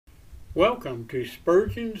Welcome to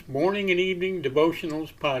Spurgeon's Morning and Evening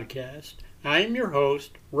Devotionals podcast. I am your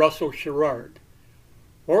host, Russell Sherrard.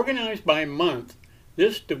 Organized by month,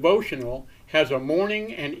 this devotional has a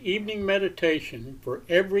morning and evening meditation for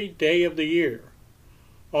every day of the year.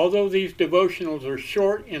 Although these devotionals are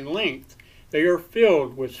short in length, they are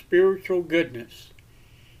filled with spiritual goodness.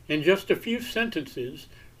 In just a few sentences,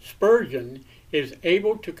 Spurgeon is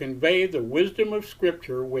able to convey the wisdom of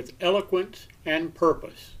Scripture with eloquence and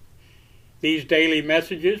purpose. These daily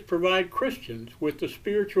messages provide Christians with the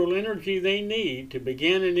spiritual energy they need to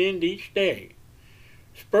begin and end each day.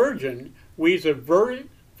 Spurgeon weaves a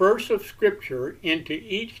verse of Scripture into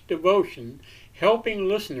each devotion, helping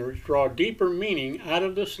listeners draw deeper meaning out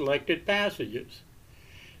of the selected passages.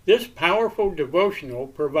 This powerful devotional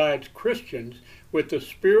provides Christians with the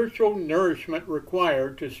spiritual nourishment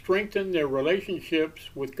required to strengthen their relationships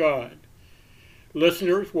with God.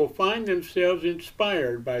 Listeners will find themselves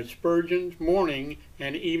inspired by Spurgeon's morning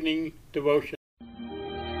and evening devotion.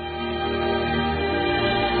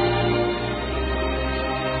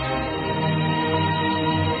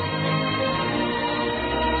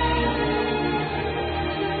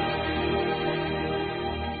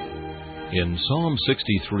 In Psalm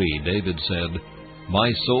 63, David said,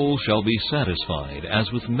 "My soul shall be satisfied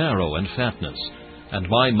as with marrow and fatness, and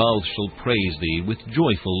my mouth shall praise thee with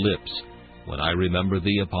joyful lips, when I remember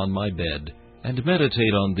thee upon my bed, and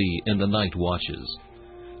meditate on thee in the night watches."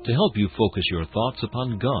 To help you focus your thoughts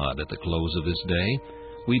upon God at the close of this day,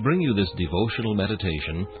 we bring you this devotional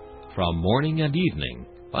meditation from Morning and Evening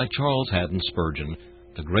by Charles Haddon Spurgeon,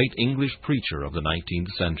 the great English preacher of the 19th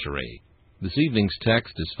century. This evening's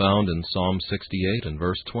text is found in Psalm 68 and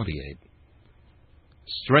verse 28.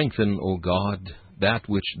 "Strengthen, O God, that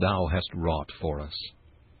which Thou hast wrought for us."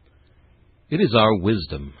 It is our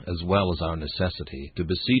wisdom, as well as our necessity, to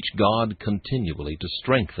beseech God continually to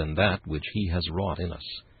strengthen that which He has wrought in us.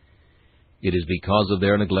 It is because of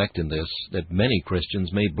their neglect in this that many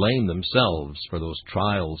Christians may blame themselves for those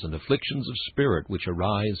trials and afflictions of spirit which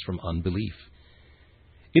arise from unbelief.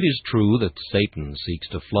 It is true that Satan seeks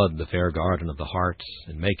to flood the fair garden of the heart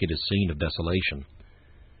and make it a scene of desolation.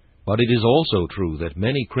 But it is also true that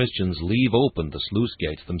many Christians leave open the sluice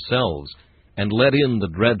gates themselves and let in the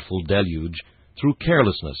dreadful deluge through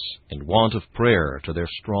carelessness and want of prayer to their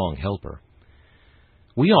strong helper.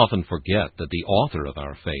 We often forget that the author of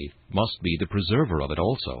our faith must be the preserver of it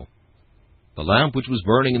also. The lamp which was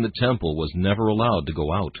burning in the temple was never allowed to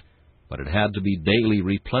go out, but it had to be daily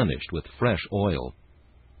replenished with fresh oil.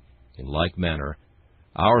 In like manner,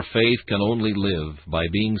 our faith can only live by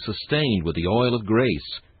being sustained with the oil of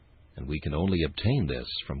grace, and we can only obtain this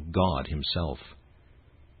from God Himself.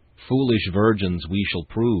 Foolish virgins we shall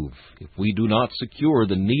prove if we do not secure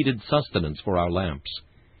the needed sustenance for our lamps.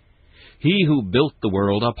 He who built the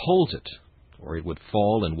world upholds it, or it would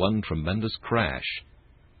fall in one tremendous crash.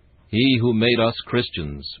 He who made us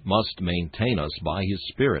Christians must maintain us by His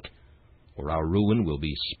Spirit, or our ruin will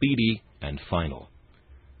be speedy and final.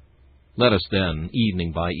 Let us then,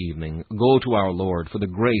 evening by evening, go to our Lord for the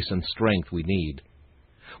grace and strength we need.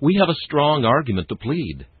 We have a strong argument to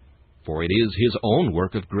plead, for it is His own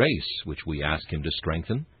work of grace which we ask Him to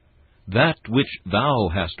strengthen, that which Thou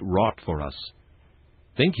hast wrought for us.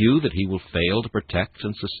 Think you that He will fail to protect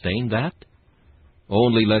and sustain that?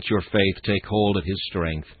 Only let your faith take hold of His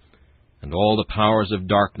strength, and all the powers of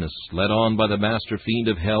darkness, led on by the master fiend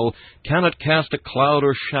of hell, cannot cast a cloud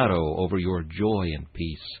or shadow over your joy and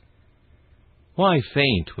peace. Why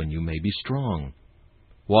faint when you may be strong?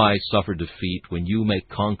 Why suffer defeat when you may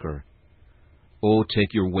conquer? O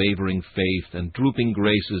take your wavering faith and drooping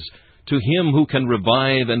graces to Him who can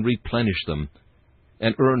revive and replenish them,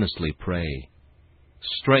 and earnestly pray,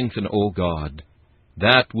 "Strengthen, O God,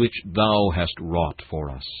 that which Thou hast wrought for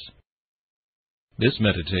us." This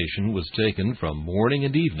meditation was taken from Morning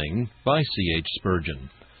and Evening by C.H. Spurgeon.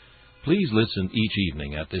 Please listen each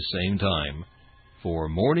evening at this same time for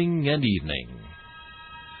Morning and Evening.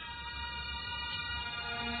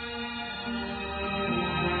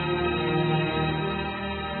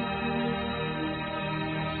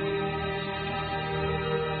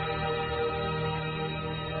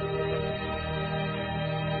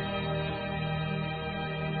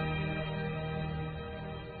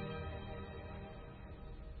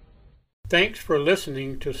 Thanks for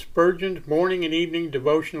listening to Spurgeon's Morning and Evening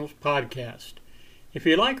Devotionals podcast. If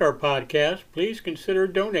you like our podcast, please consider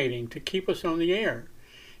donating to keep us on the air,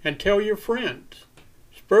 and tell your friends.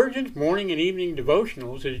 Spurgeon's Morning and Evening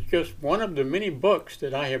Devotionals is just one of the many books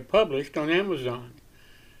that I have published on Amazon.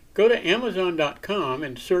 Go to Amazon.com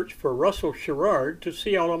and search for Russell Sherrard to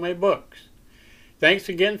see all of my books. Thanks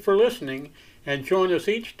again for listening, and join us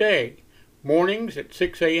each day mornings at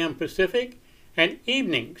 6 a.m. Pacific and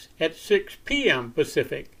evenings at 6 p.m.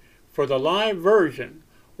 Pacific for the live version,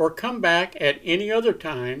 or come back at any other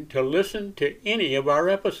time to listen to any of our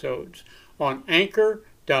episodes on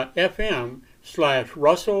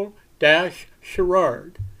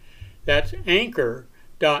anchor.fm/Russell-Sherrard. That's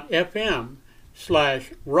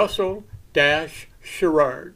anchor.fm/Russell-Sherrard.